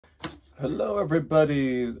Hello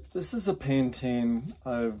everybody, this is a painting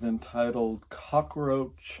I've entitled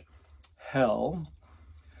Cockroach Hell,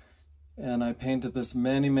 and I painted this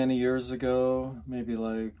many years ago, maybe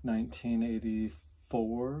like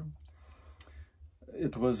 1984.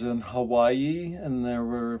 It was in Hawaii and there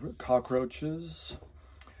were cockroaches,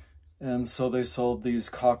 and so they sold these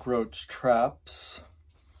cockroach traps,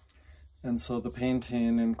 and so the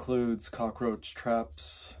painting includes cockroach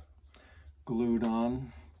traps glued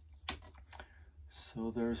on.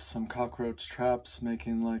 So there's some cockroach traps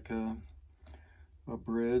making like a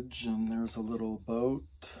bridge, and there's a little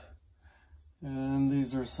boat. And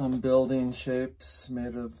these are some building shapes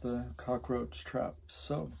made of the cockroach traps.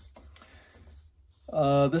 So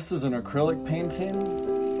this is an acrylic painting,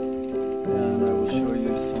 and I will show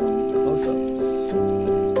you some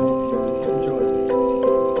close-ups.